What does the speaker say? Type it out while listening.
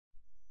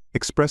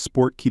Express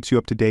Sport keeps you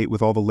up to date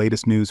with all the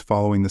latest news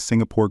following the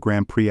Singapore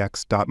Grand Prix.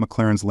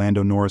 McLaren's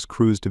Lando Norris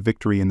cruised to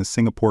victory in the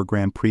Singapore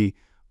Grand Prix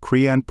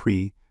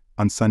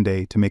on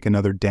Sunday to make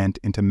another dent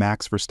into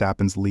Max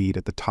Verstappen's lead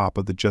at the top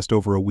of the just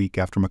over a week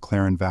after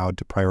McLaren vowed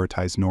to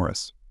prioritize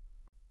Norris.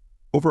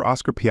 Over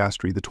Oscar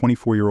Piastri, the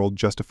 24-year-old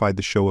justified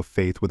the show of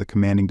faith with a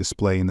commanding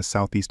display in the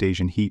Southeast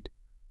Asian heat,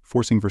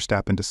 forcing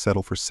Verstappen to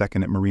settle for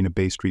second at Marina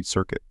Bay Street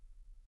Circuit.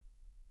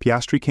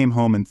 Piastri came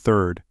home in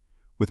third,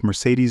 with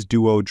Mercedes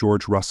duo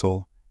George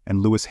Russell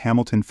and Lewis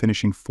Hamilton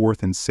finishing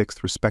fourth and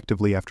sixth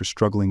respectively after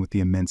struggling with the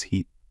immense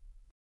heat.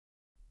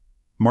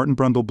 Martin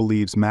Brundle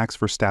believes Max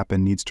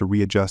Verstappen needs to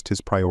readjust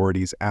his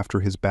priorities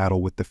after his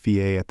battle with the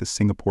FIA at the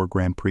Singapore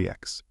Grand Prix.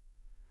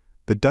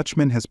 The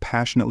Dutchman has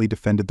passionately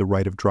defended the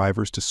right of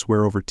drivers to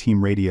swear over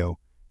team radio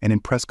and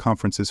in press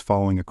conferences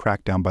following a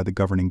crackdown by the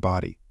governing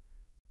body.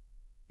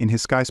 In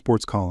his Sky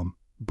Sports column,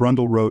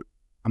 Brundle wrote,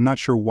 "I'm not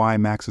sure why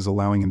Max is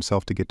allowing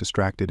himself to get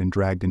distracted and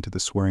dragged into the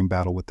swearing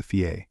battle with the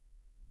FIA.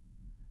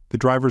 The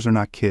drivers are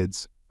not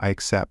kids, I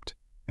accept,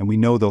 and we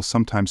know they'll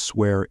sometimes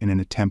swear in an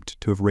attempt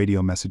to have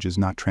radio messages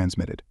not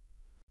transmitted.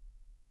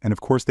 And of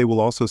course they will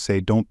also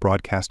say don't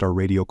broadcast our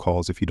radio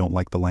calls if you don't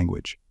like the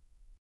language.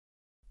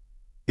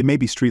 It may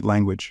be street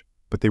language,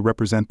 but they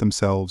represent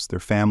themselves, their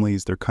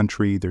families, their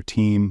country, their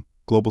team,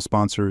 global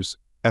sponsors,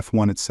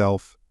 F1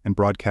 itself, and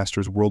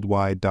broadcasters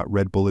worldwide."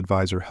 Red Bull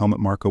advisor Helmut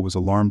Marko was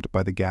alarmed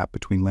by the gap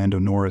between Lando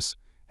Norris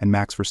and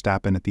Max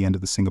Verstappen at the end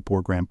of the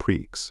Singapore Grand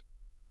Prix.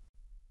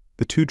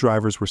 The two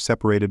drivers were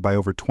separated by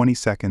over 20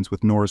 seconds,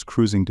 with Norris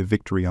cruising to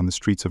victory on the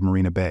streets of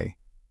Marina Bay.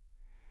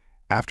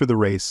 After the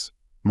race,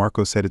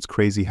 Marko said, "It's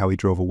crazy how he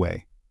drove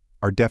away.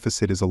 Our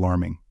deficit is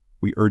alarming.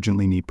 We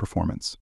urgently need performance."